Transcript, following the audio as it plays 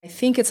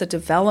think it's a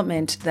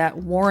development that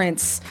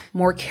warrants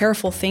more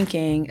careful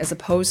thinking as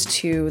opposed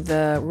to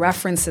the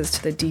references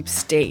to the deep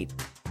state.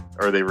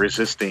 Are they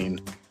resisting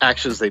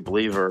actions they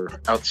believe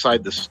are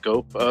outside the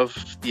scope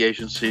of the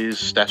agency's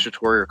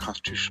statutory or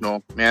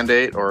constitutional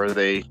mandate, or are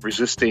they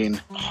resisting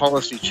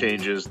policy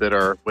changes that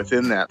are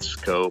within that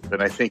scope?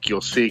 And I think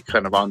you'll see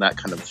kind of on that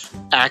kind of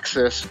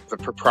axis, the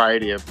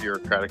propriety of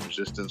bureaucratic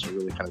resistance will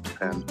really kind of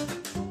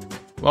depend.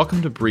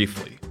 Welcome to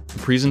Briefly, a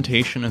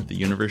presentation of the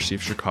University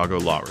of Chicago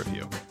Law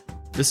Review.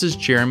 This is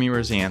Jeremy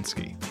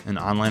Rosansky, an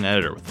online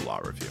editor with the Law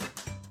Review,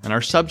 and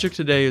our subject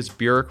today is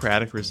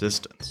bureaucratic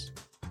resistance.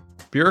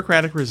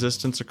 Bureaucratic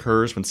resistance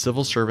occurs when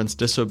civil servants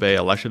disobey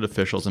elected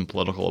officials and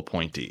political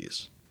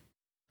appointees.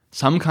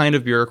 Some kind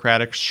of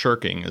bureaucratic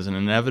shirking is an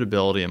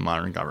inevitability in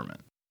modern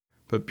government,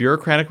 but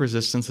bureaucratic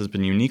resistance has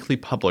been uniquely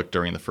public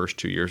during the first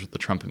 2 years of the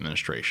Trump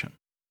administration.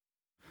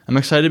 I'm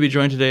excited to be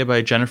joined today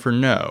by Jennifer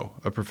Ngo,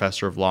 a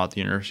professor of law at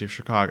the University of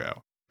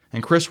Chicago,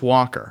 and Chris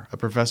Walker, a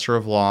professor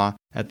of law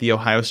at The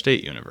Ohio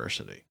State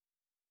University.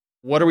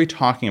 What are we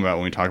talking about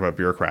when we talk about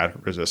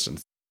bureaucratic resistance?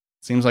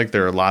 It seems like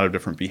there are a lot of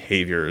different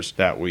behaviors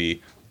that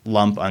we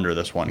lump under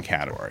this one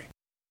category.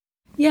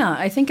 Yeah,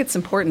 I think it's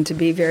important to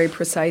be very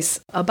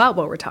precise about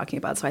what we're talking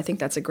about. So I think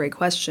that's a great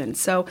question.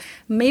 So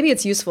maybe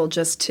it's useful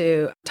just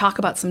to talk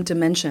about some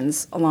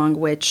dimensions along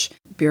which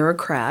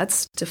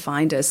bureaucrats,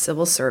 defined as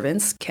civil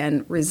servants,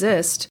 can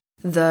resist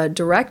the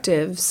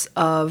directives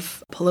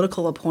of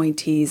political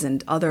appointees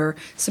and other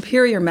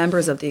superior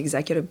members of the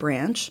executive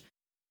branch.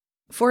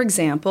 For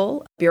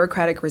example,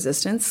 bureaucratic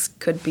resistance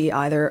could be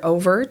either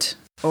overt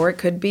or it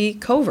could be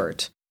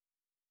covert.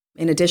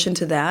 In addition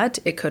to that,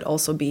 it could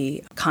also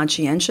be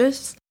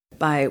conscientious,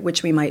 by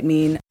which we might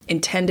mean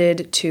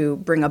intended to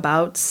bring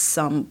about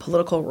some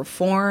political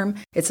reform.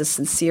 It's a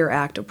sincere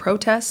act of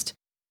protest.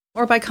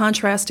 Or by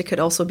contrast, it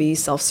could also be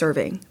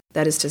self-serving,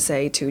 that is to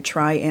say, to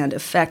try and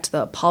affect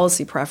the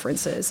policy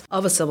preferences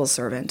of a civil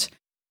servant.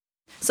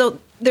 So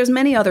there's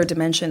many other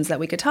dimensions that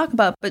we could talk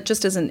about, but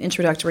just as an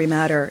introductory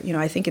matter,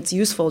 I think it's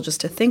useful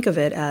just to think of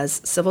it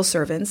as civil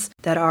servants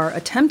that are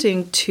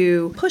attempting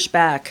to push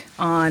back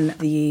on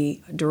the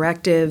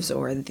directives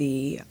or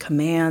the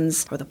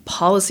commands or the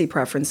policy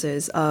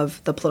preferences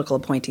of the political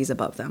appointees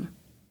above them.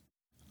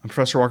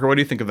 Professor Walker, what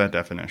do you think of that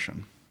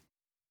definition?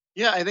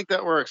 Yeah, I think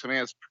that works. I mean,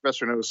 as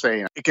Professor Ngo was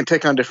saying, it can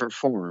take on different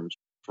forms.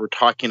 If we're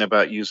talking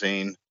about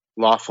using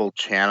lawful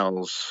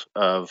channels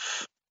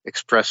of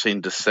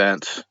expressing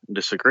dissent and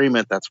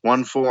disagreement, that's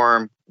one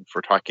form. If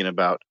we're talking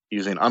about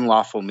using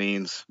unlawful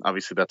means,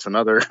 obviously that's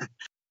another.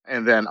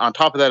 And then on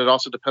top of that, it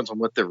also depends on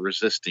what they're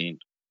resisting.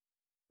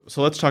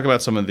 So let's talk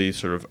about some of these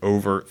sort of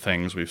overt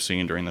things we've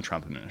seen during the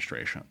Trump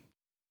administration.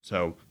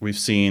 So we've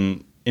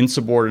seen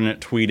insubordinate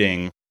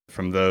tweeting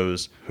from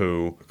those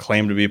who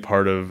claim to be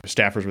part of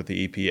staffers with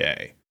the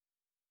EPA.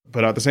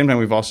 But at the same time,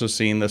 we've also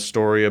seen this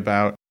story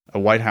about a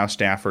White House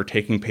staffer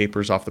taking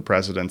papers off the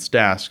president's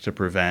desk to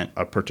prevent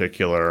a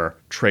particular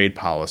trade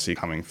policy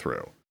coming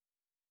through.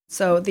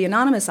 So the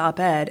anonymous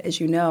op-ed, as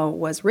you know,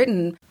 was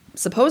written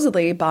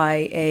supposedly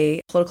by a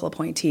political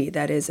appointee,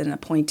 that is, an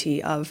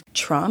appointee of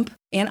Trump.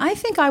 And I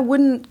think I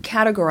wouldn't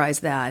categorize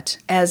that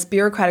as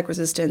bureaucratic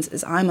resistance,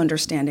 as I'm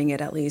understanding it,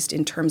 at least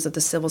in terms of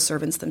the civil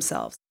servants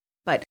themselves.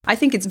 But I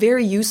think it's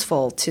very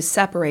useful to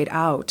separate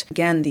out,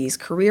 again, these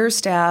career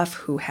staff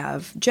who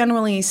have,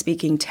 generally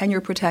speaking, tenure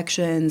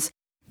protections.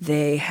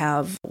 They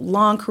have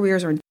long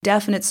careers or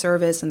indefinite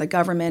service in the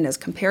government as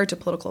compared to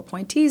political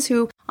appointees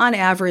who, on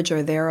average,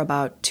 are there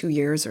about 2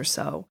 years or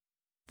so.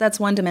 That's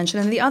one dimension.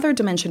 And the other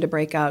dimension to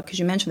break out, because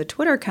you mentioned the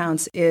Twitter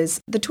accounts,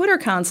 is the Twitter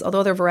accounts,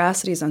 although their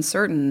veracity is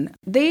uncertain,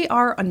 they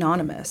are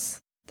anonymous.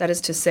 That is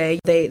to say,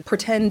 they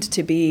pretend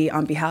to be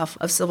on behalf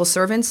of civil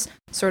servants,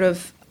 sort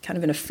of kind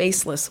of in a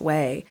faceless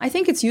way. I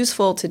think it's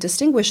useful to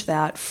distinguish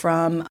that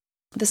from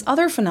this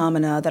other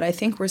phenomena that I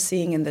think we're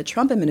seeing in the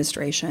Trump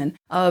administration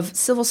of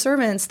civil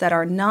servants that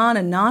are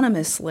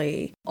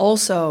non-anonymously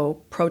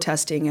also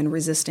protesting and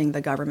resisting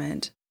the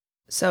government.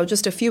 So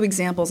just a few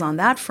examples on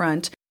that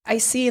front. I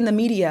see in the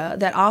media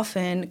that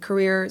often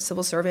career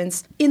civil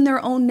servants, in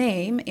their own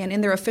name and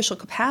in their official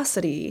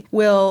capacity,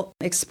 will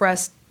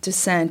express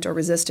dissent or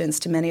resistance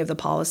to many of the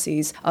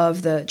policies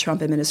of the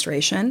Trump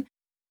administration.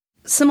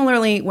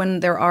 Similarly,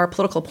 when there are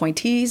political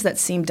appointees that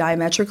seem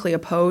diametrically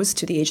opposed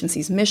to the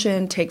agency's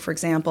mission, take, for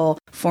example,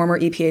 former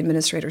EPA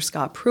Administrator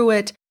Scott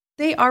Pruitt,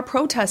 they are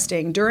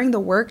protesting during the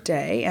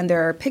workday, and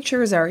their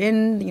pictures are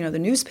in, the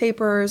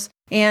newspapers.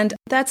 And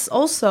that's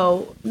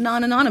also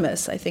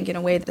non-anonymous, I think, in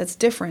a way that's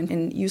different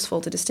and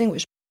useful to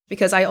distinguish.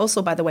 Because I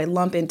also, by the way,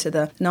 lump into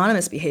the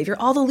anonymous behavior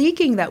all the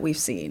leaking that we've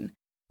seen.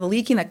 The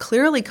leaking that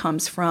clearly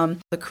comes from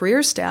the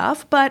career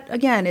staff, but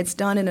again, it's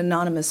done in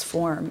anonymous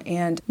form.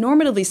 And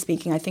normatively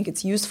speaking, I think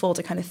it's useful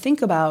to kind of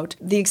think about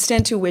the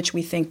extent to which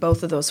we think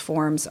both of those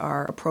forms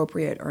are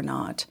appropriate or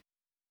not.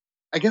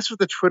 I guess with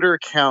the Twitter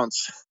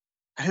accounts,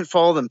 I didn't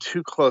follow them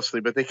too closely,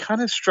 but they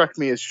kind of struck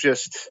me as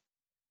just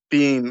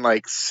being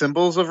like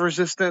symbols of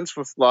resistance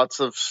with lots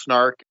of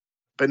snark,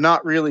 but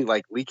not really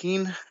like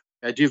leaking.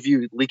 I do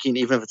view leaking,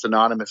 even if it's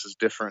anonymous, as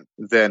different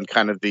than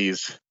kind of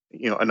these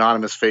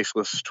anonymous,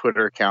 faceless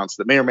Twitter accounts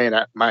that may or may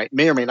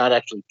not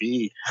actually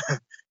be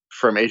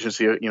from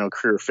agency,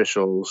 career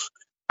officials.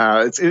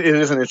 It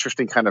is an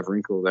interesting kind of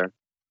wrinkle there.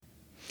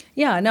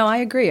 Yeah, no, I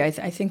agree. I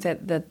think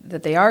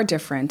that they are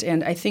different.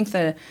 And I think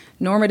the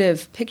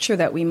normative picture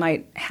that we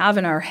might have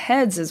in our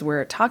heads as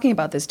we're talking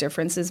about this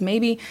difference is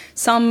maybe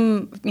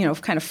some,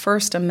 kind of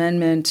First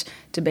Amendment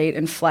debate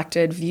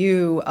inflected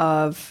view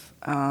of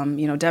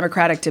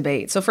democratic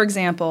debate. So, for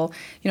example,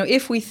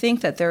 if we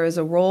think that there is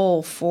a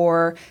role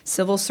for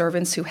civil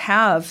servants who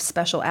have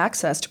special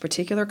access to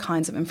particular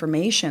kinds of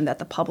information that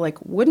the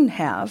public wouldn't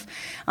have,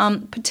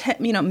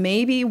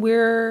 maybe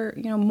we're,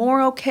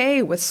 more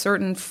okay with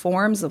certain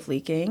forms of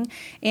leaking,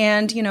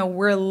 and,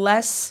 we're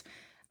less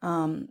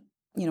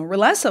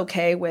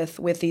okay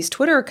with these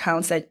Twitter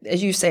accounts that,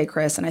 as you say,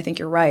 Chris, and I think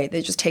you're right,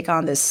 they just take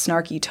on this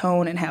snarky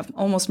tone and have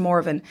almost more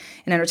of an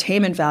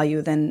entertainment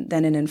value than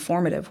an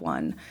informative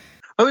one.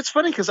 Oh, it's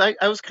funny because I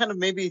was kind of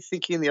maybe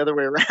thinking the other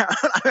way around,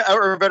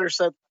 or better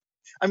said,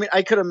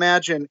 I could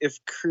imagine if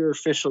career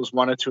officials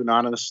wanted to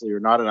anonymously or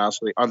not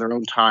anonymously, on their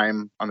own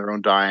time, on their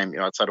own dime,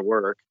 outside of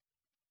work,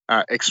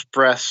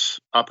 express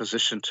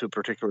opposition to a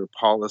particular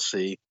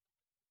policy,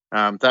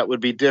 that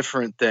would be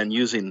different than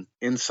using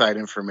inside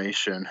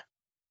information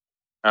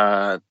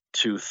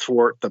to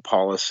thwart the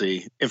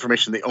policy,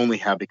 information they only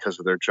have because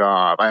of their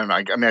job. I don't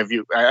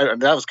know.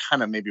 That was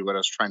kind of maybe what I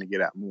was trying to get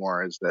at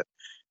more, is that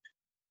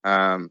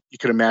you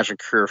could imagine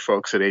career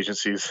folks at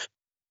agencies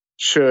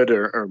should,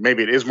 or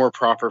maybe it is more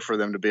proper for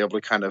them to be able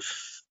to kind of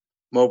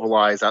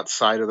mobilize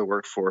outside of the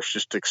workforce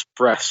just to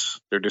express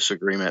their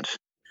disagreement.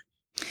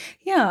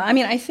 Yeah,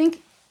 I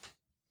think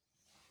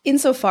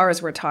insofar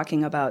as we're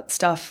talking about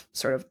stuff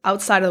sort of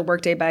outside of the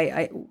workday,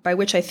 by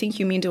which I think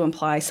you mean to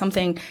imply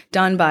something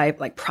done by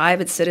like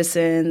private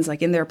citizens,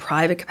 like in their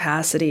private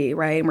capacity,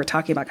 right? And we're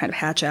talking about kind of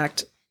Hatch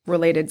Act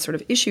related sort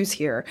of issues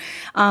here.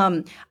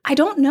 I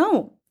don't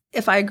know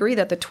if I agree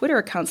that the Twitter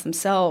accounts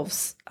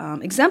themselves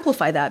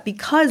exemplify that,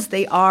 because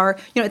they are,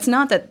 it's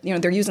not that,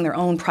 they're using their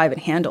own private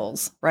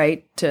handles,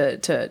 right,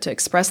 to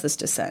express this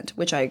dissent,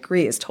 which I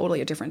agree is totally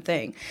a different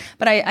thing.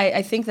 But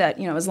I think that,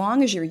 as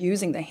long as you're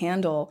using the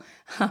handle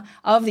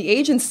of the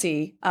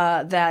agency,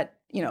 that,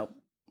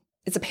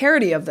 it's a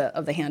parody of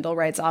the handle,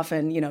 right? It's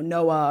often,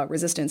 NOAA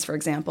resistance, for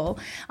example.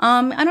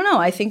 I don't know.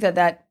 I think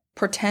that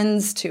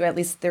pretends to, at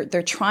least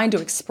they're trying to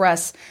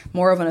express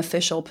more of an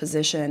official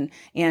position,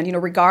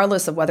 and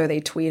regardless of whether they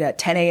tweet at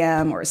 10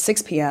 a.m. or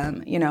 6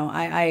 p.m.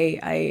 I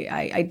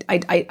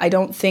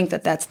don't think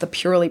that that's the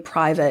purely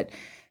private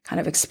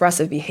kind of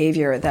expressive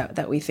behavior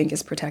that we think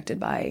is protected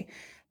by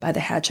the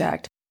Hatch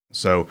Act.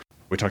 So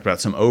we talked about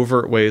some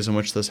overt ways in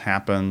which this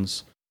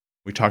happens.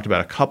 We talked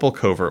about a couple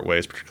covert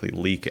ways, particularly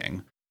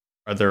leaking.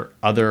 Are there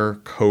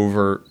other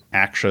covert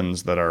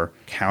actions that are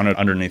counted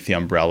underneath the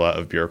umbrella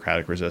of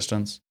bureaucratic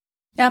resistance?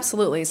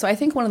 Absolutely. So I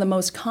think one of the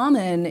most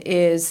common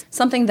is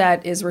something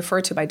that is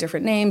referred to by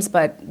different names,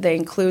 but they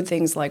include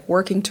things like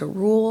working to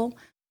rule.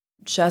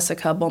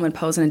 Jessica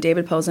Bowman-Posen and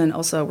David Posen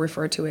also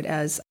refer to it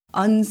as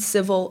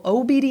uncivil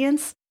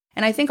obedience.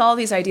 And I think all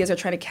these ideas are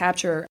trying to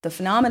capture the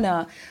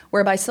phenomena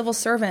whereby civil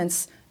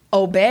servants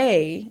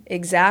obey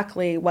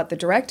exactly what the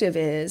directive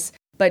is,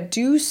 but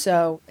do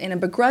so in a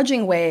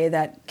begrudging way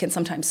that can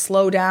sometimes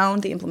slow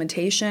down the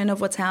implementation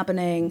of what's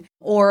happening,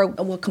 or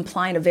will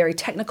comply in a very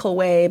technical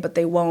way, but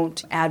they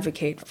won't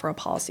advocate for a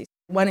policy.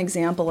 One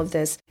example of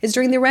this is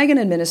during the Reagan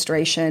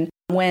administration,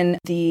 when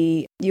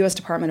the U.S.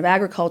 Department of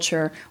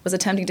Agriculture was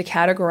attempting to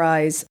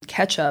categorize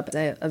ketchup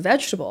as a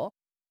vegetable.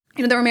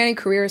 There were many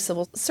career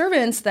civil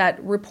servants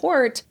that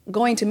report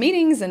going to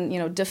meetings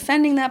and,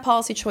 defending that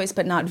policy choice,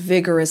 but not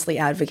vigorously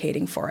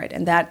advocating for it.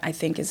 And that, I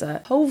think, is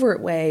a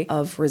covert way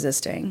of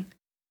resisting.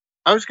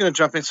 I was going to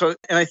jump in.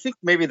 And I think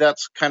maybe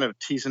that's kind of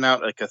teasing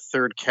out like a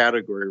third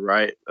category,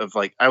 right? Of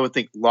like, I would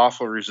think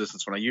lawful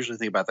resistance. When I usually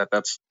think about that,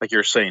 that's like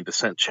you're saying,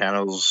 dissent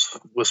channels,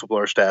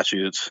 whistleblower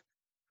statutes.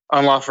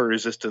 Unlawful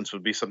resistance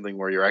would be something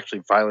where you're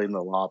actually violating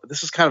the law. But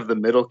this is kind of the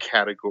middle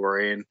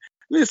category. And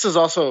this is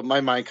also, in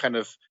my mind, kind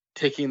of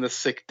taking the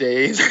sick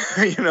days,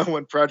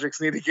 when projects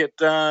need to get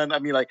done.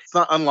 It's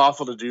not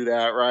unlawful to do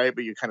that, right?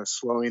 But you're kind of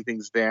slowing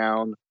things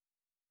down.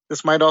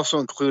 This might also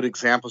include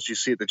examples you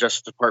see at the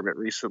Justice Department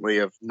recently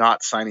of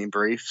not signing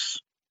briefs.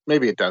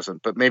 Maybe it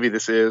doesn't, but maybe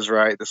this is,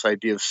 right? This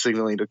idea of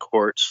signaling to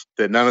courts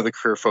that none of the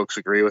career folks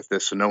agree with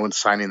this, so no one's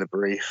signing the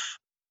brief.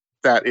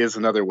 That is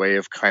another way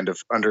of kind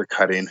of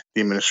undercutting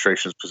the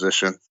administration's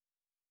position.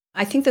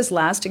 I think this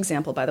last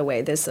example, by the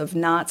way, this of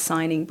not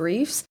signing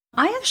briefs,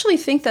 I actually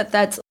think that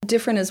that's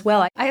different as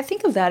well. I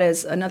think of that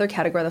as another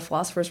category that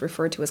philosophers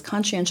refer to as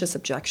conscientious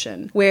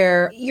objection,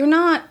 where you're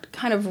not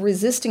kind of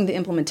resisting the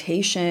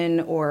implementation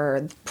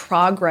or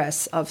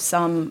progress of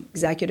some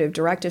executive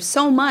directive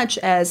so much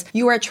as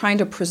you are trying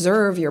to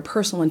preserve your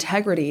personal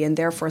integrity and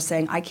therefore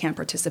saying, I can't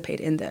participate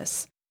in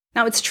this.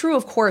 Now, it's true,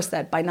 of course,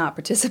 that by not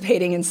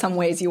participating in some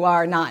ways you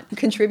are not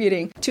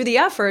contributing to the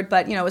effort,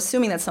 but,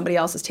 assuming that somebody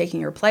else is taking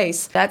your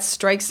place, that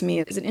strikes me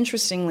as an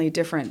interestingly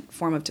different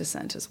form of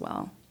dissent as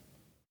well.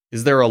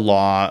 Is there a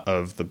law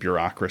of the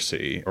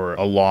bureaucracy or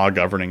a law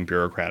governing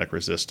bureaucratic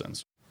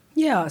resistance?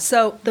 Yeah,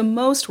 so the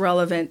most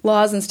relevant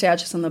laws and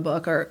statutes in the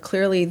book are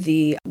clearly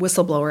the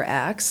Whistleblower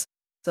Acts.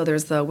 So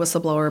there's the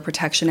Whistleblower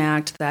Protection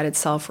Act that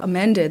itself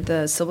amended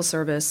the Civil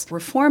Service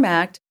Reform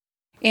Act.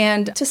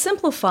 And to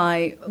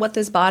simplify, what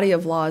this body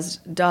of laws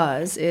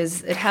does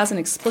is it has an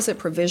explicit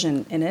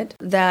provision in it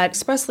that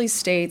expressly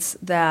states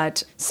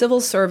that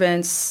civil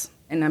servants,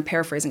 and I'm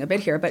paraphrasing a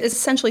bit here, but it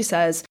essentially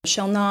says,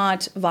 shall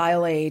not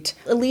violate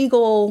a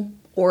legal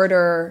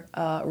order,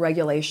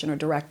 regulation, or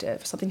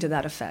directive, something to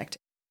that effect.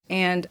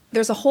 And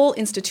there's a whole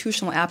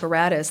institutional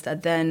apparatus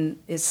that then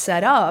is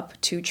set up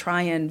to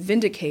try and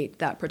vindicate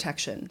that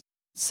protection.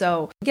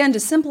 So again, to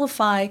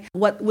simplify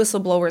what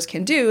whistleblowers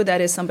can do, that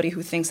is somebody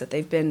who thinks that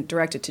they've been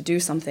directed to do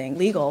something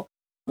legal,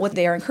 what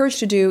they are encouraged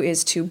to do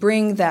is to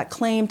bring that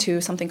claim to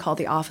something called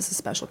the Office of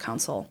Special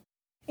Counsel.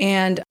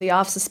 And the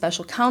Office of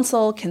Special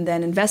Counsel can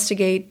then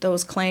investigate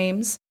those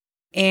claims.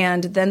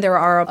 And then there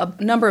are a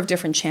number of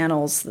different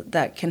channels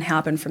that can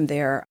happen from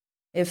there.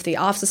 If the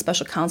Office of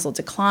Special Counsel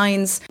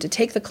declines to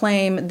take the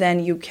claim, then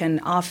you can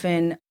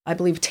often, I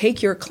believe,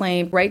 take your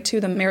claim right to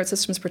the Merit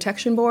Systems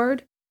Protection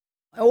Board.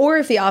 Or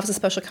if the Office of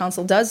Special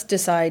Counsel does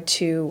decide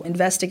to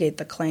investigate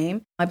the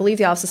claim, I believe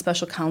the Office of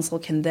Special Counsel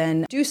can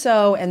then do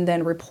so and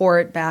then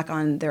report back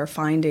on their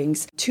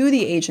findings to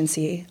the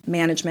agency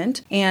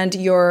management. And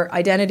your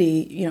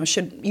identity,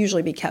 should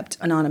usually be kept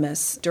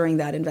anonymous during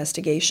that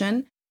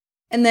investigation.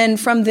 And then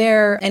from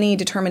there, any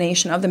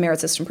determination of the Merit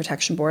System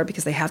Protection Board,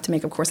 because they have to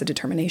make, of course, a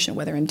determination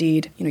whether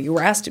indeed, you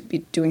were asked to be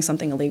doing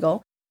something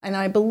illegal. And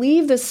I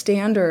believe the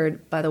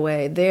standard, by the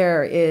way,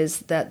 there is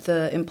that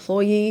the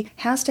employee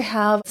has to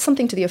have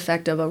something to the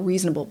effect of a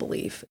reasonable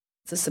belief.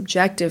 It's a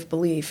subjective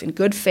belief in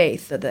good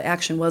faith that the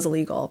action was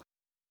illegal.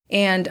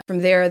 And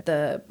from there,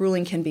 the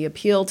ruling can be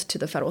appealed to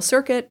the Federal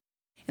Circuit.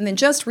 And then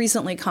just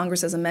recently,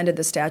 Congress has amended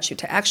the statute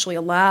to actually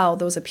allow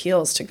those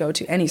appeals to go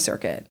to any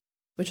circuit,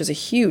 which is a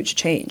huge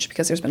change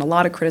because there's been a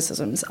lot of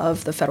criticisms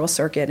of the Federal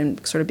Circuit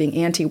and sort of being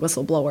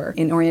anti-whistleblower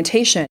in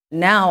orientation.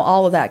 Now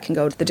all of that can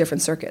go to the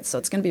different circuits. So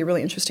it's going to be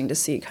really interesting to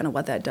see kind of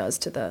what that does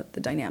to the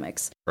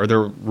dynamics. Are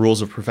there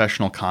rules of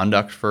professional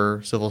conduct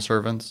for civil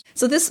servants?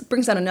 So this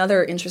brings out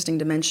another interesting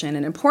dimension,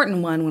 an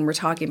important one when we're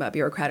talking about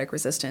bureaucratic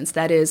resistance.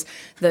 That is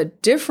the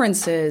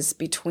differences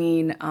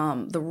between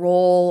the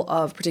role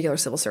of particular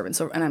civil servants.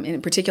 So, and in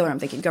particular, I'm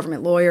thinking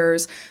government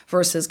lawyers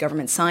versus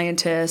government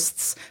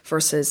scientists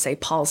versus, say,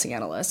 policy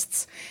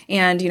analysts.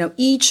 And,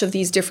 each of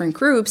these different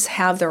groups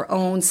have their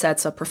own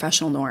sets of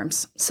professional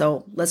norms.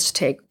 So let's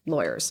take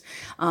lawyers.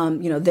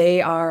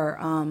 They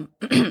are,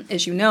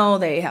 as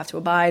they have to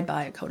abide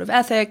by a code of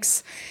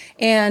ethics.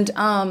 And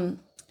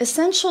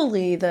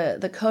essentially,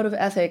 the code of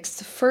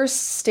ethics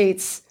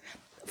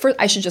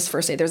I should just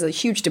first say there's a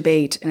huge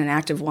debate and an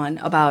active one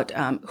about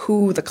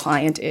who the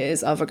client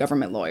is of a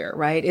government lawyer,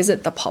 right? Is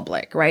it the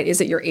public, right?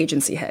 Is it your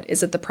agency head?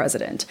 Is it the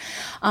president?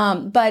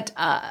 But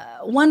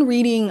one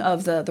reading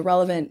of the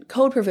relevant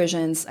code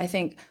provisions, I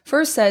think,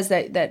 first says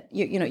that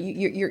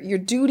your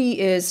duty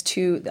is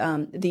to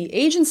the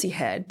agency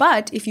head.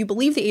 But if you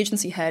believe the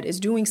agency head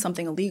is doing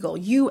something illegal,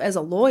 you as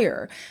a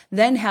lawyer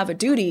then have a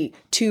duty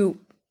to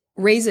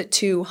raise it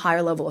to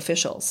higher level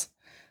officials,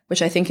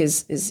 which I think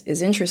is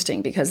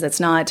interesting because that's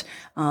not,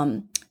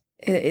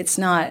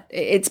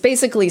 it's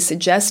basically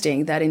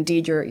suggesting that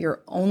indeed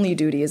your only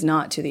duty is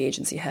not to the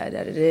agency head,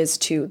 that it is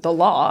to the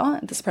law,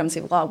 the supremacy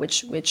of the law,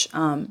 which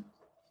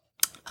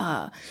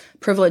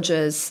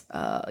privileges,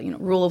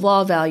 rule of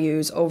law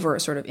values over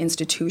sort of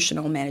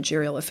institutional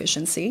managerial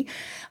efficiency.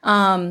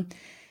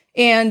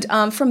 And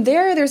from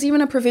there's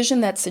even a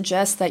provision that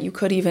suggests that you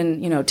could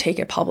even, take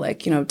it public,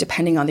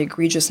 depending on the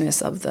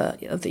egregiousness of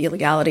the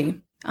illegality.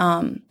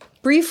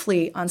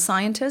 Briefly on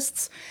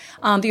scientists,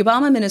 the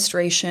Obama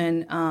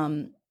administration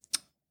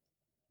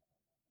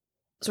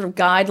sort of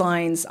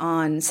guidelines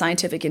on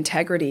scientific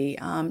integrity,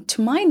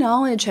 to my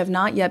knowledge, have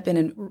not yet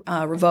been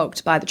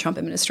revoked by the Trump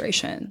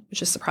administration,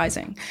 which is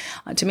surprising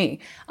to me,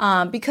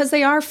 because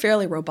they are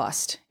fairly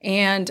robust.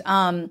 And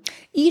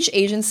each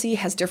agency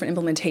has different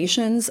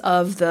implementations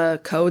of the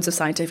codes of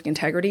scientific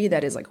integrity.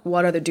 That is, like,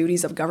 what are the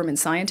duties of government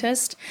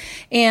scientists?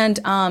 And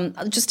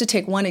just to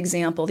take one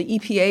example, the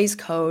EPA's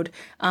code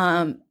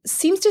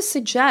seems to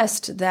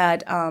suggest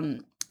that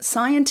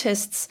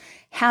scientists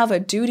have a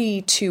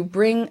duty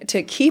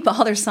to keep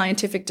all their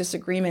scientific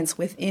disagreements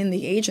within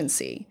the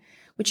agency,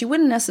 which you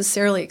wouldn't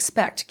necessarily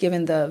expect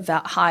given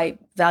the high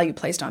value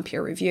placed on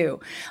peer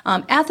review.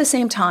 At the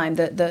same time,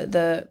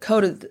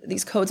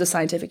 these codes of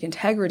scientific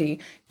integrity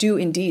do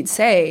indeed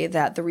say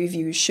that the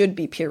reviews should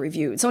be peer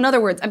reviewed. So in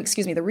other words,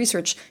 the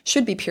research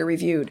should be peer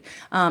reviewed.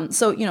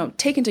 So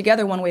taken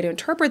together, one way to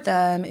interpret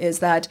them is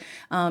that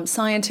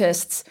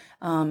scientists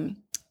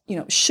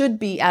should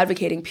be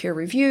advocating peer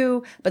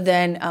review, but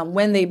then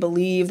when they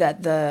believe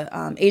that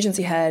the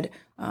agency head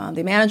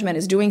the management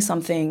is doing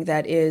something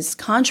that is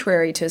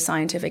contrary to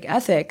scientific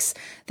ethics,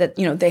 that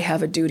they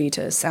have a duty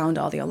to sound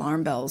all the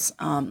alarm bells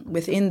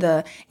within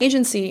the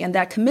agency. And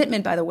that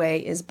commitment, by the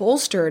way, is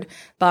bolstered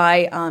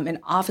by an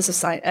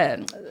office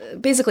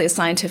of basically a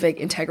scientific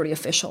integrity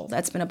official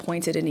that's been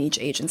appointed in each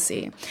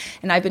agency.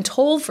 And I've been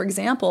told, for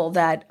example,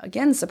 that,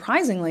 again,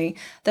 surprisingly,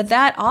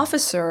 that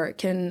officer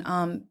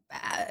can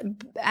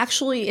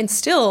actually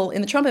instill in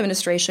the Trump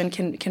administration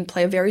can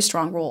play a very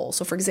strong role.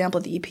 So, for example,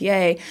 at the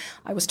EPA,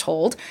 I was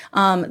told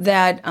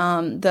that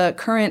the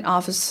current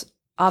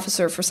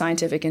officer for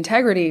scientific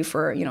integrity,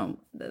 for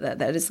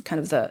that is kind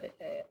of the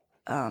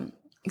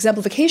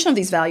exemplification of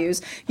these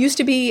values, used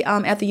to be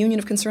at the Union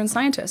of Concerned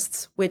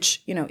Scientists,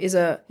 which is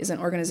an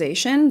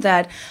organization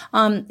that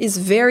is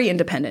very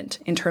independent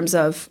in terms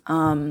of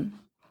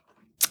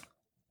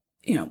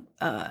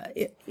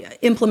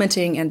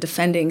implementing and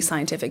defending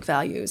scientific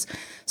values.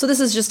 So this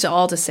is just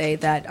all to say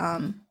that,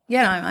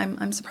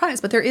 I'm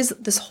surprised, but there is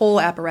this whole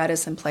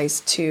apparatus in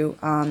place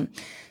to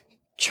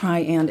try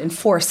and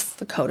enforce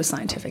the Code of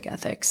Scientific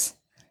Ethics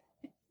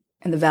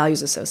and the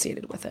values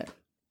associated with it.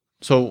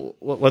 So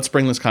let's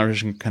bring this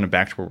conversation kind of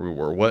back to where we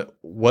were.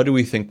 What do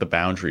we think the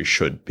boundaries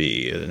should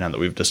be now that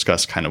we've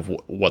discussed kind of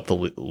what the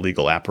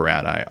legal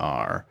apparati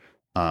are?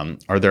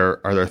 Are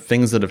there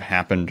things that have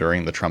happened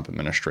during the Trump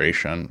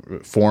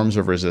administration, forms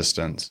of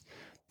resistance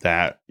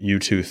that you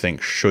two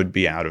think should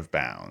be out of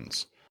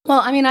bounds?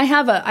 Well, I mean, I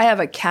have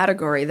a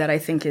category that I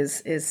think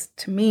is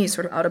to me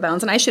sort of out of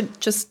bounds, and I should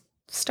just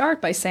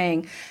start by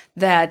saying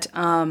that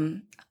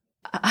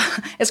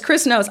as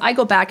Chris knows, I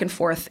go back and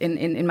forth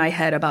in my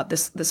head about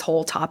this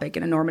whole topic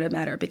in a normative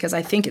matter, because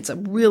I think it's a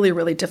really,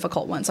 really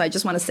difficult one. So I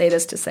just want to say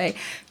this to say,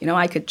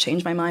 I could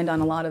change my mind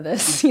on a lot of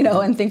this,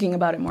 and thinking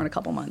about it more in a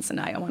couple months, and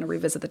I want to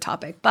revisit the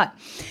topic. But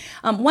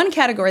one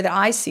category that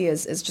I see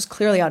as just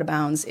clearly out of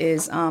bounds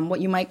is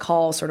what you might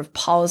call sort of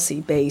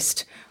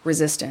policy-based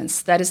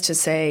resistance. That is to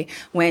say,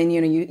 when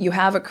you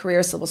have a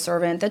career civil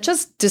servant that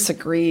just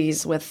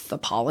disagrees with the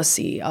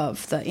policy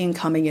of the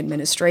incoming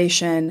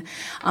administration.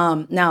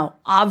 Now,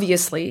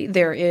 obviously,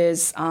 there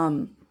is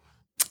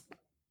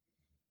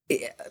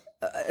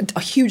a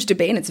huge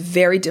debate, and it's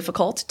very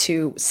difficult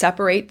to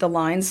separate the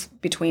lines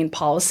between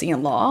policy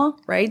and law,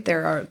 right?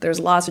 There's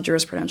lots of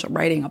jurisprudential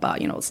writing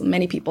about, so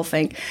many people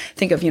think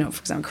of, for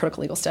example,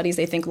 critical legal studies,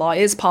 they think law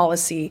is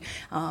policy.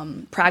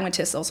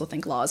 Pragmatists also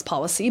think law is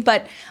policy.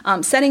 But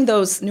setting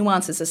those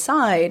nuances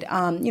aside,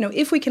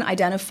 if we can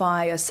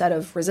identify a set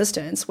of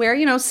resistance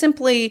where,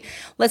 simply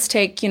let's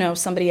take,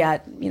 somebody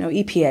at,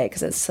 EPA,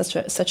 because it's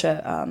such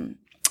a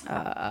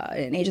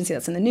an agency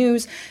that's in the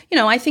news,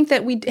 I think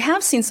that we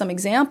have seen some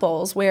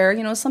examples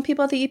where, some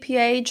people at the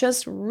EPA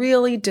just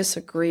really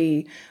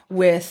disagree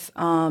with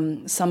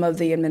some of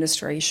the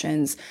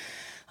administration's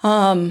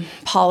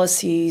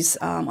policies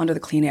under the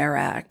Clean Air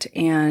Act.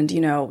 And,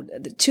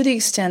 to the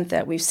extent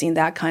that we've seen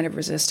that kind of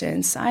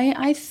resistance,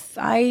 I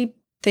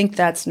think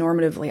that's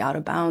normatively out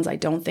of bounds. I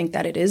don't think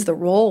that it is the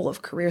role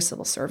of career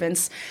civil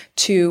servants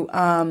to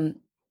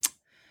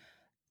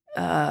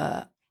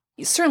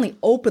certainly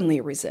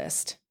openly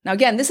resist. Now,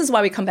 again, this is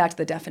why we come back to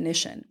the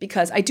definition,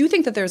 because I do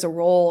think that there's a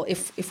role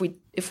if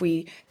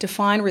we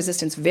define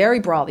resistance very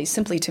broadly,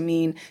 simply to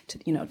mean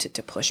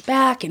to push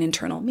back in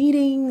internal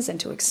meetings and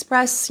to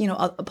express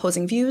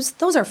opposing views.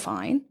 Those are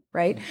fine,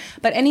 right?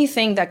 But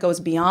anything that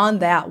goes beyond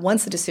that,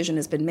 once the decision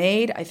has been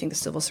made, I think the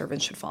civil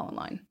servant should fall in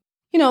line.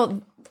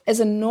 As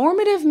a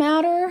normative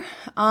matter,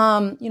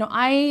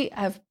 I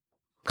have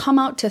come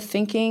out to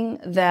thinking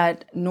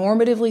that,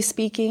 normatively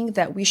speaking,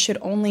 that we should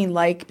only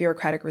like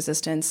bureaucratic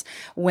resistance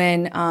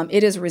when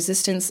it is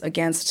resistance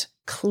against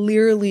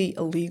clearly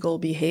illegal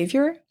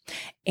behavior.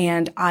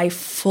 And I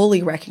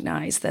fully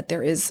recognize that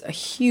there is a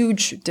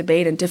huge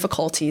debate and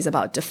difficulties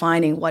about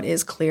defining what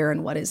is clear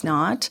and what is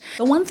not.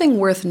 The one thing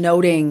worth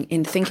noting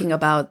in thinking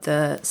about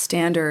the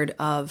standard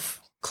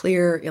of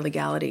clear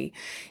illegality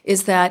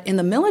is that in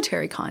the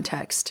military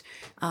context,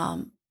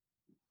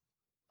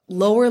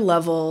 lower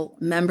level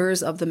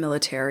members of the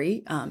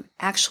military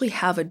actually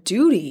have a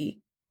duty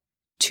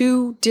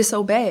to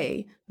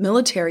disobey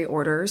military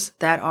orders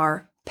that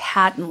are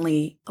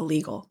patently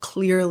illegal,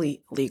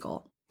 clearly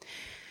illegal.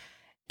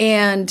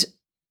 And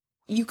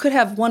you could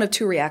have one of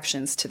two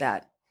reactions to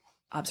that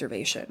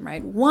observation,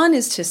 right? One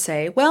is to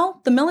say,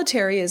 well, the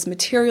military is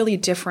materially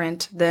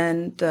different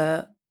than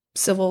the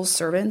civil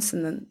servants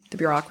and the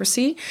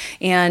bureaucracy.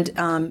 And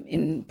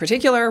in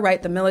particular,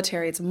 right, the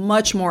military, it's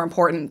much more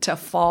important to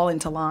fall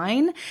into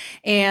line.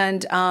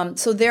 And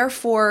so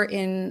therefore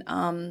in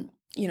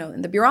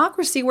the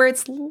bureaucracy where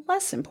it's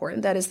less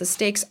important, that is, the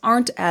stakes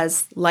aren't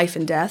as life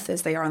and death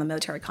as they are in the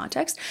military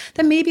context,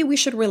 then maybe we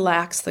should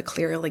relax the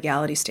clear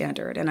illegality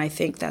standard. And I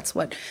think that's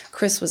what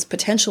Chris was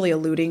potentially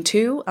alluding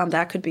to.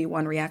 That could be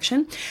one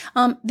reaction.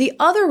 The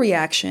other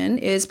reaction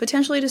is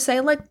potentially to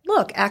say,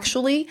 look,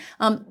 actually,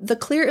 the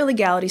clear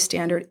illegality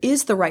standard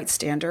is the right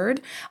standard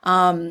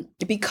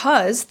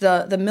because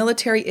the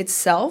military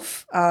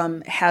itself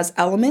has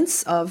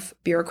elements of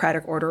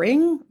bureaucratic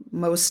ordering,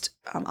 most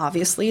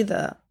obviously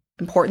the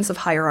importance of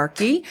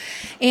hierarchy.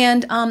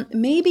 And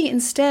maybe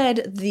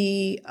instead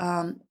the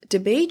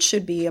debate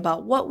should be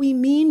about what we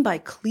mean by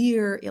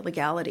clear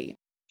illegality.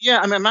 Yeah,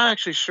 I mean, I'm not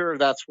actually sure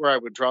that's where I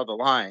would draw the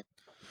line.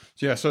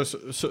 Yeah. So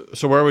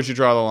where would you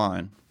draw the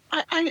line?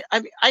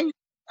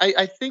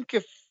 I think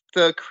if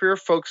the career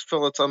folks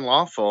feel it's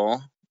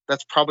unlawful,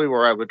 that's probably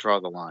where I would draw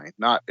the line.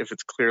 Not if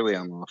it's clearly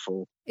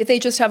unlawful. If they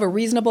just have a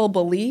reasonable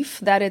belief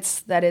that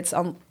it's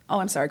oh,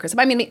 I'm sorry, Chris.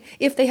 I mean,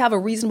 if they have a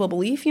reasonable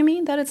belief, you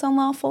mean that it's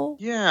unlawful?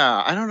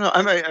 Yeah, I don't know.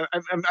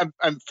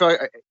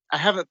 I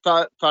haven't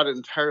thought it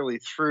entirely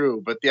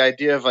through, but the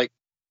idea of like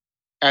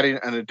adding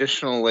an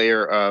additional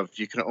layer of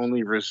you can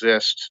only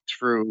resist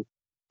through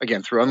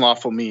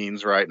unlawful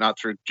means, right? Not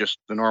through just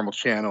the normal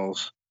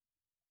channels.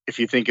 If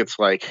you think it's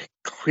like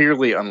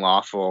clearly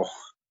unlawful,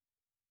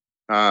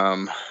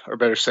 or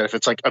better said, if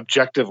it's like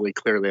objectively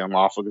clearly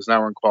unlawful, because now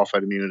we're in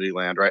qualified immunity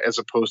land, right? As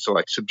opposed to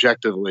like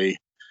subjectively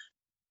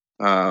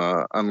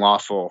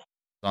unlawful.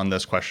 On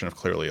this question of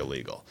clearly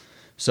illegal.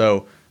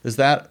 So is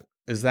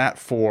that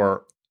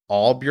for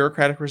all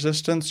bureaucratic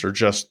resistance, or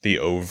just the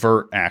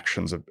overt acts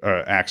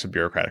of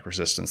bureaucratic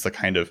resistance? The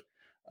kind of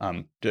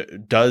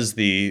does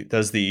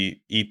the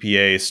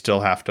EPA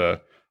still have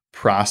to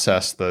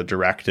process the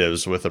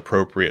directives with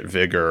appropriate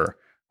vigor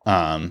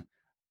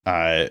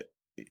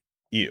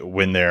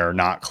when they're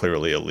not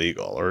clearly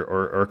illegal,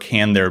 or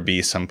can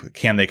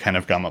they kind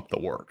of gum up the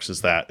works?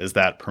 Is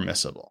that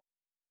permissible?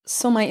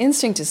 So my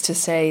instinct is to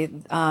say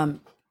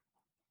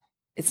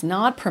it's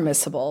not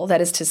permissible.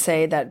 That is to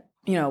say that,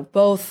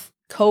 both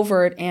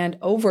covert and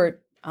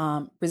overt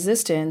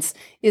resistance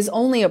is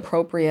only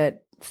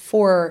appropriate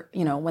for,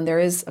 when there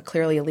is a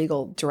clearly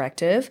illegal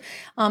directive.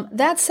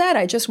 That said,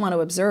 I just want to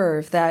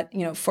observe that,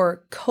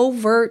 for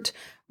covert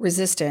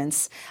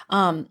resistance,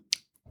 I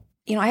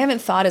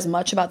haven't thought as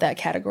much about that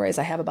category as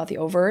I have about the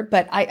overt,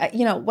 but I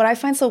what I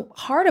find so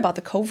hard about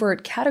the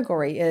covert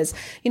category is,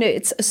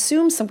 it's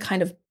assumed some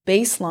kind of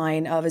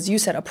baseline of, as you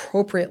said,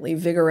 appropriately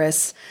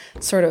vigorous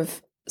sort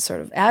of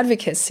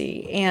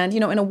advocacy. And,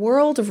 in a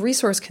world of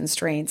resource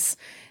constraints,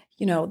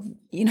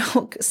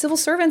 civil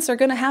servants are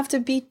going to have to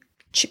be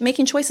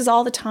making choices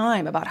all the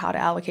time about how to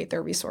allocate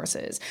their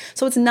resources.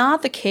 So it's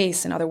not the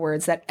case, in other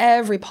words, that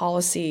every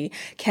policy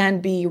can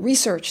be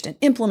researched and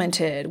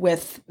implemented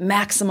with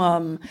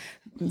maximum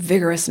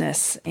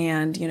vigorousness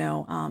and,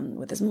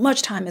 with as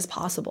much time as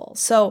possible.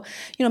 So,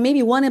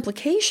 maybe one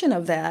implication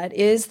of that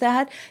is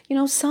that,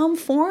 some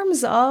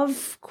forms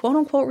of quote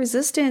unquote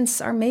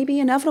resistance are maybe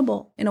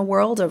inevitable in a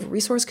world of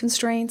resource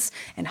constraints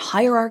and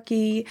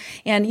hierarchy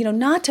and,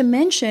 not to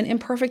mention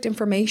imperfect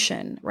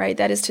information, right?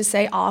 That is to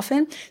say,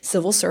 often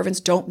civil servants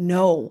don't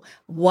know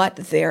what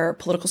their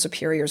political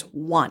superiors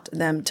want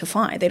them to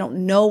find. They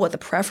don't know what the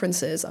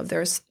preferences of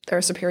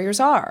their superiors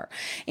are.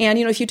 And,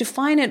 if you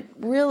define it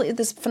really,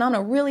 this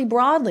phenomenon really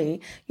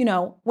broadly,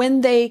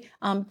 when they,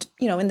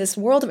 in this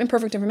world of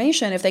imperfect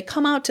information, if they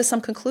come out to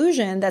some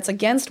conclusion that's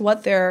against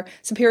what their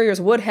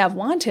superiors would have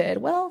wanted,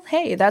 well,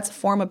 hey, that's a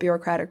form of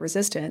bureaucratic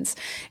resistance.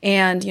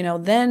 And,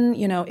 then,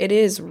 it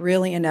is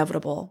really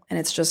inevitable, and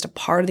it's just a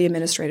part of the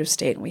administrative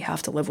state, and we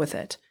have to live with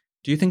it.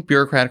 Do you think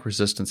bureaucratic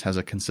resistance has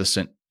a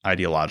consistent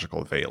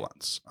ideological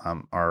valence?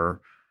 Are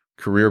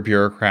career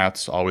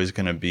bureaucrats always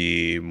going to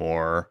be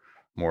more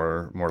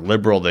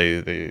liberal?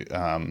 They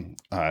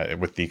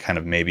with the kind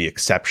of maybe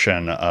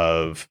exception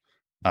of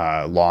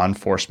law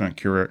enforcement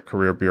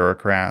career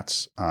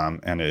bureaucrats,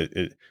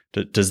 and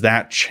does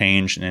that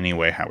change in any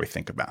way how we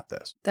think about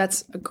this?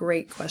 That's a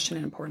great question,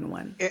 an important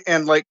one.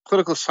 And like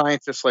political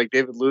scientists like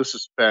David Lewis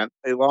has spent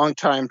a long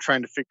time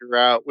trying to figure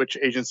out which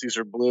agencies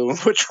are blue and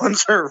which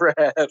ones are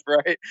red,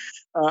 right?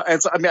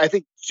 And so, I mean,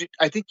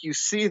 I think you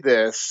see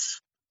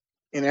this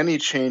in any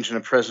change in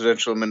a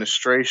presidential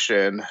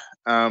administration,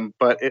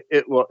 but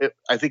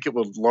I think it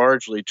will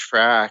largely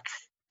track,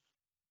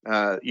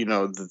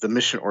 the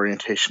mission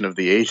orientation of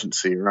the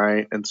agency,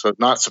 right? And so,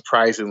 not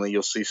surprisingly,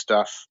 you'll see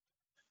stuff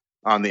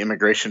on the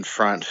immigration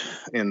front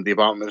in the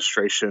Obama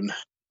administration,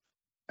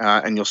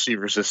 and you'll see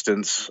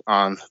resistance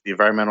on the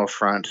environmental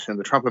front in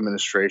the Trump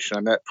administration. I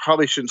mean, that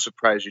probably shouldn't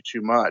surprise you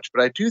too much,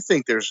 but I do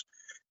think there's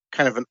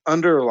kind of an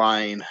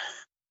underlying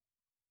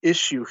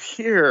issue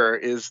here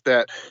is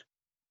that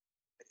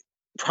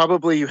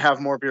probably you have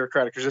more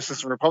bureaucratic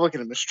resistance in the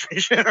Republican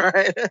administration,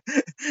 right?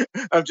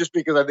 Just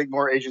because I think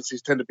more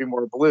agencies tend to be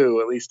more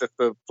blue, at least if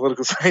the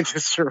political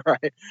scientists are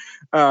right.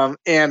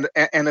 And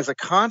as a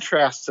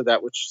contrast to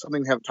that, which is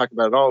something we haven't talked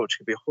about at all, which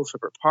could be a whole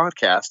separate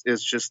podcast,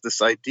 is just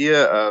this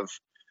idea of,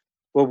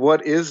 well,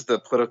 what is the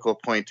political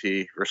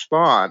appointee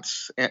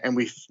response? And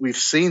we've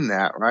seen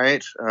that,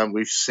 right?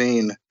 We've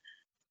seen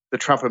the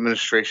Trump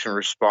administration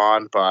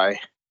respond by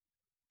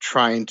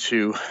trying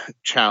to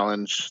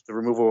challenge the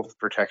removal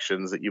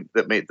protections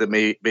that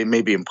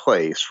may be in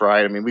place,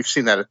 right? I mean, we've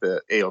seen that at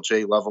the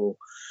ALJ level.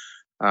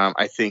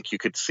 I think you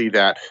could see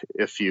that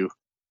if you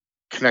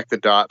connect the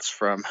dots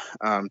from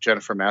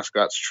Jennifer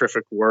Mascott's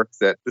terrific work,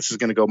 that this is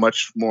going to go cut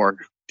much more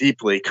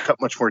deeply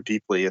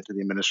into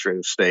the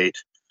administrative state.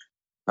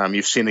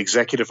 You've seen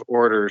executive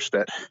orders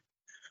that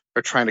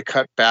are trying to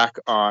cut back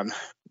on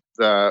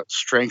the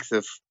strength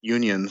of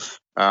unions,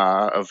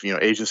 of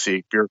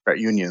agency bureaucrat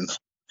unions,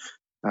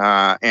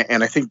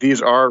 and I think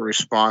these are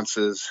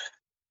responses.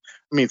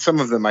 I mean, some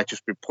of them might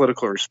just be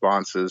political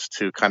responses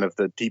to kind of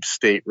the deep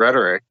state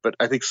rhetoric, but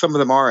I think some of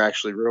them are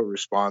actually real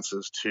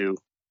responses to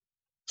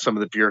some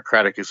of the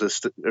bureaucratic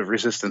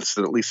resistance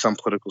that at least some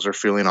politicals are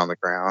feeling on the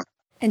ground.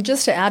 And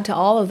just to add to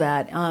all of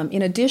that,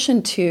 in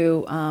addition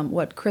to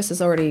what Chris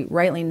has already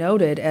rightly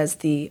noted as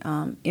the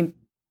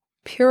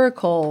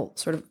empirical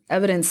sort of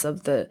evidence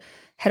of the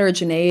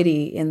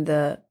heterogeneity in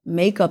the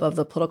makeup of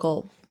the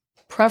political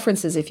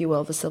preferences, if you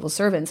will, of the civil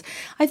servants,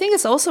 I think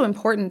it's also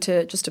important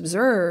to just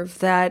observe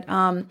that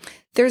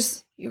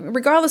there's,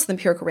 regardless of the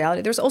empirical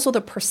reality, there's also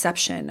the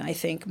perception, I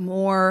think,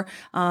 more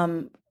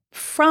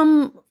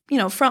from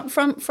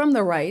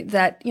the right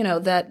that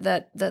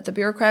that the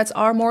bureaucrats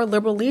are more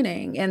liberal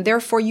leaning, and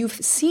therefore you've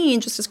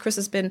seen, just as Chris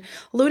has been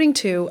alluding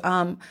to,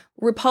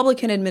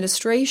 Republican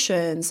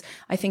administrations,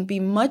 I think, be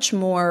much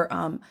more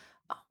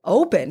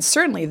open,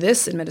 certainly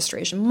this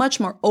administration, much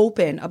more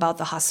open about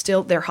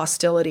their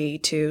hostility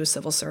to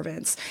civil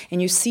servants. And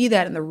you see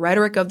that in the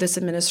rhetoric of this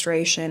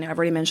administration. I've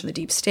already mentioned the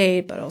deep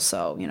state, but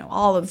also,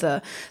 all of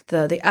the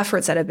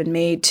efforts that have been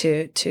made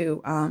to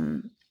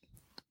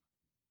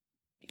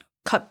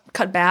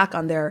cut back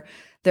on their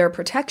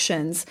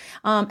protections.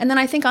 And then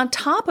I think on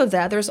top of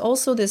that, there's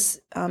also this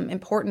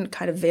important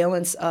kind of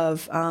valence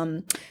of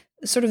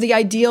sort of the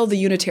ideal, the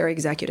unitary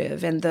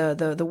executive, and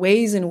the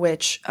ways in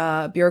which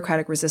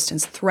bureaucratic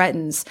resistance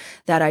threatens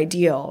that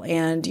ideal.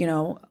 And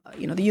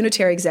the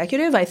unitary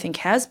executive, I think,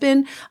 has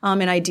been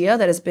an idea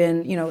that has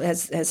been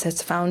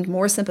has found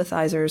more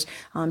sympathizers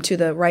to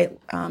the right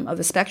of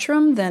the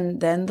spectrum than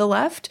the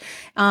left.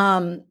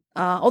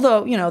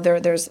 Although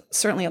there's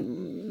certainly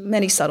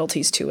many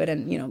subtleties to it,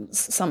 and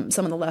some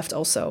of the left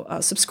also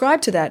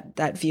subscribe to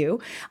that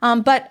view.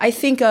 But I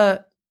think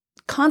a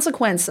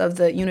consequence of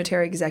the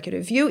unitary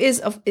executive view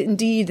is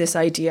indeed this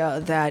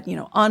idea that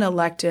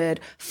unelected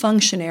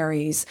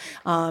functionaries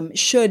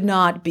should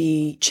not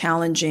be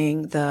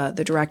challenging the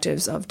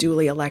directives of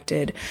duly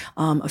elected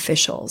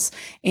officials.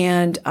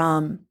 And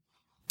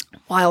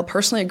while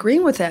personally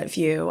agreeing with that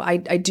view, I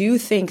do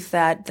think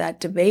that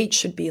debate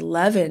should be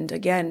leavened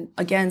again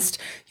against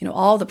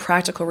all the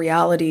practical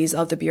realities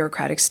of the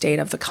bureaucratic state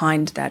of the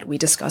kind that we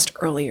discussed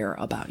earlier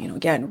about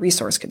again,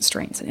 resource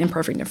constraints and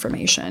imperfect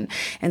information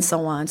and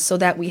so on, so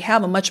that we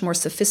have a much more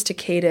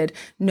sophisticated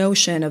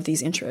notion of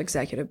these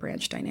intra-executive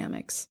branch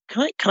dynamics.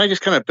 Can I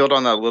just kind of build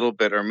on that a little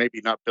bit, or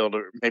maybe not build,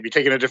 or maybe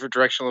take it in a different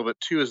direction a little bit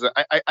too? Is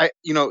that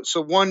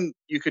so one,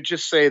 you could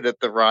just say that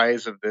the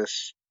rise of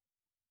this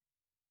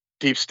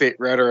deep state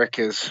rhetoric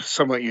is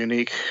somewhat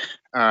unique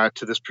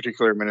to this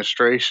particular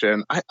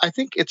administration. I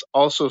think it's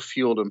also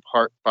fueled in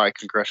part by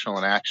congressional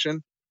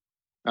inaction.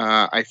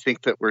 I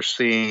think that we're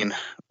seeing,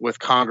 with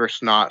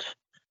Congress not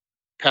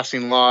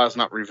passing laws,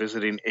 not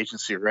revisiting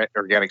agency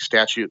organic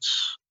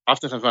statutes,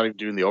 oftentimes not even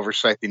doing the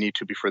oversight they need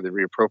to before they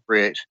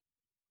reappropriate.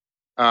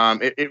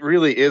 It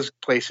really is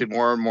placing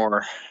more and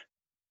more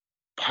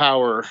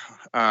power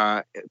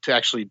to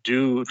actually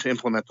to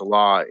implement the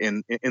law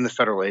in the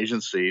federal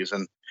agencies.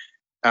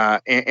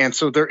 And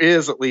so there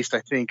is, at least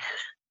I think,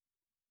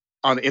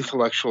 on the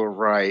intellectual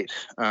right,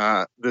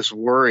 this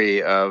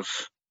worry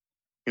of,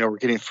 we're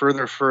getting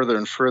further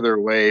and further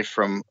away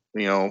from,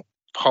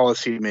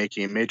 policy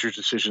making, major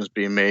decisions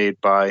being made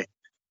by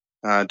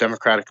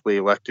democratically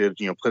elected,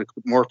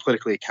 more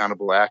politically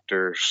accountable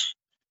actors.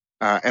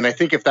 And I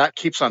think if that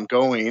keeps on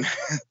going,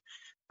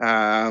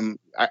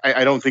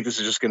 I don't think this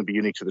is just going to be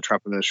unique to the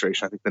Trump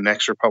administration. I think the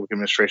next Republican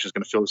administration is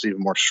going to feel this even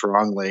more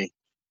strongly.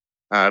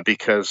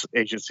 Because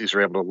agencies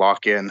are able to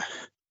lock in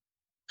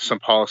some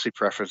policy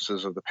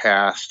preferences of the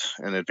past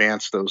and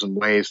advance those in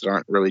ways that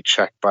aren't really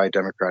checked by a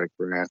Democratic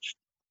branch.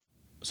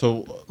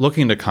 So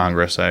looking to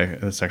Congress,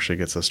 this actually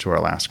gets us to our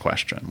last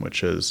question,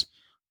 which is,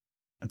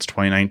 it's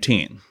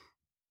 2019.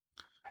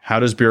 How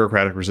does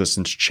bureaucratic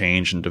resistance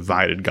change in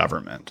divided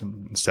government?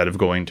 Instead of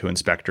going to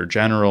inspector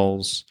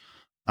generals,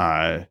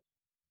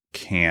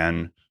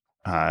 can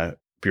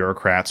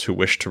bureaucrats who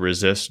wish to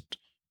resist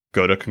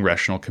go to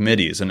congressional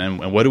committees?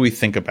 And what do we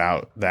think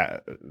about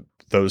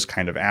those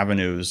kind of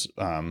avenues?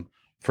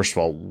 First of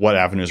all, what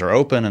avenues are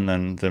open,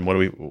 and then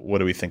what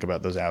do we think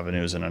about those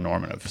avenues in a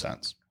normative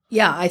sense?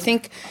 Yeah, I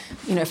think,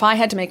 if I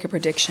had to make a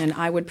prediction,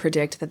 I would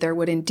predict that there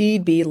would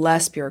indeed be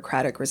less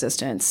bureaucratic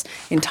resistance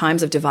in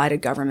times of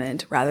divided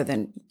government rather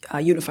than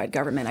unified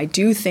government. I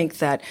do think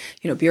that,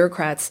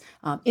 bureaucrats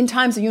in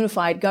times of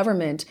unified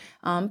government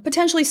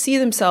potentially see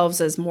themselves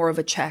as more of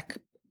a check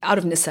out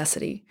of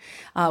necessity.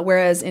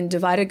 Whereas in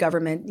divided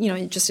government,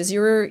 just as you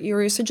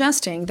were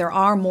suggesting, there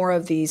are more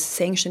of these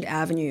sanctioned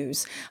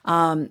avenues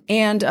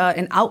and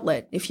an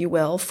outlet, if you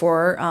will,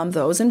 for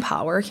those in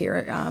power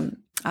here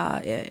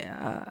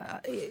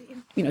to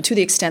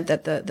the extent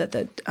that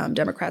the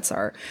Democrats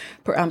are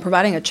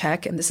providing a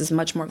check, and this is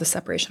much more of the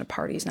separation of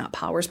parties, not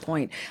powers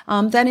point,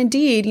 then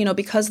indeed,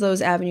 because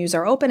those avenues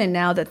are open, and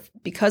now that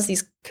because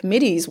these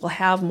committees will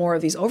have more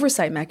of these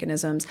oversight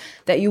mechanisms,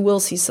 that you will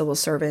see civil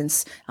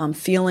servants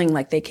feeling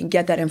like they can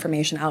get that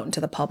information out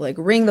into the public,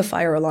 ring the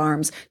fire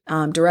alarms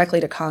directly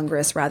to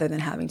Congress rather than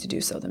having to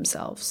do so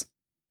themselves.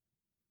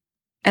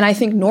 And I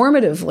think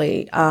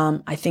normatively,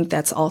 I think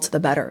that's all to the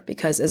better,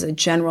 because as a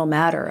general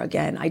matter,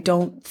 again, I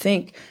don't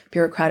think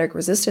bureaucratic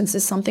resistance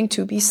is something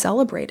to be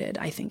celebrated.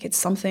 I think it's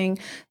something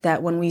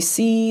that when we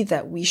see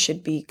that we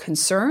should be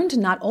concerned,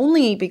 not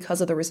only because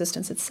of the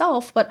resistance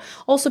itself, but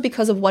also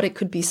because of what it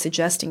could be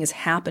suggesting is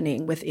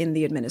happening within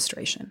the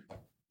administration.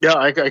 Yeah,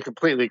 I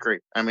completely agree.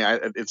 I mean,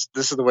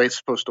 this is the way it's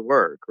supposed to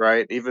work,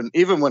 right?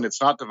 Even when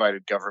it's not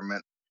divided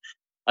government,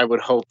 I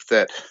would hope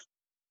that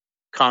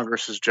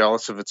Congress is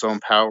jealous of its own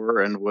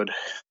power and would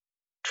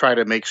try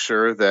to make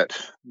sure that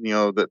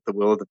that the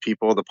will of the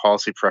people, the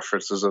policy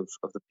preferences of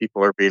the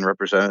people are being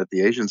represented at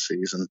the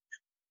agencies. And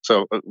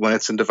so when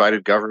it's in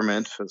divided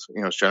government, as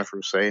Jennifer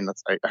was saying,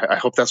 I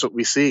hope that's what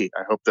we see.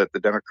 I hope that the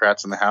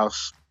Democrats in the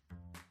House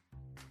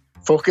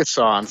focus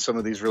on some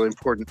of these really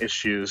important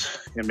issues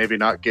and maybe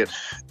not get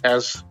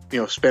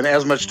spend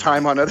as much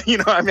time on it.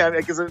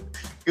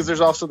 Because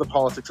there's also the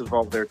politics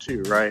involved there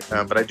too, right?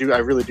 But I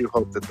really do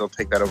hope that they'll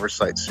take that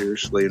oversight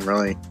seriously and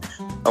really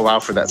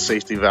allow for that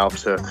safety valve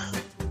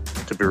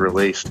to be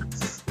released.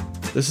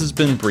 This has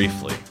been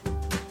Briefly,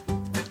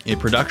 a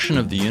production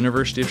of the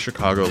University of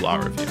Chicago Law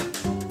Review.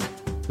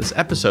 This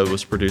episode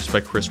was produced by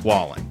Chris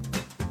Walling.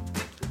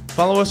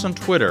 Follow us on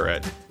Twitter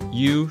at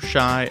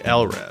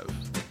UShyLrev.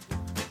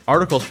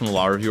 Articles from the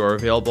Law Review are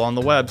available on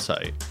the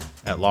website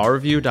at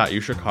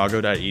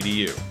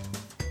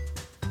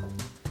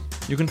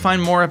lawreview.uchicago.edu. You can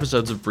find more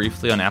episodes of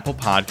Briefly on Apple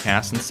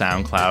Podcasts and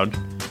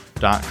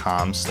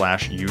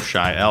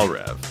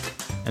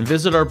SoundCloud.com/UShyLrev, and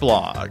visit our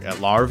blog at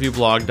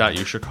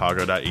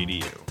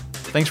lawreviewblog.uchicago.edu.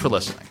 Thanks for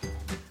listening.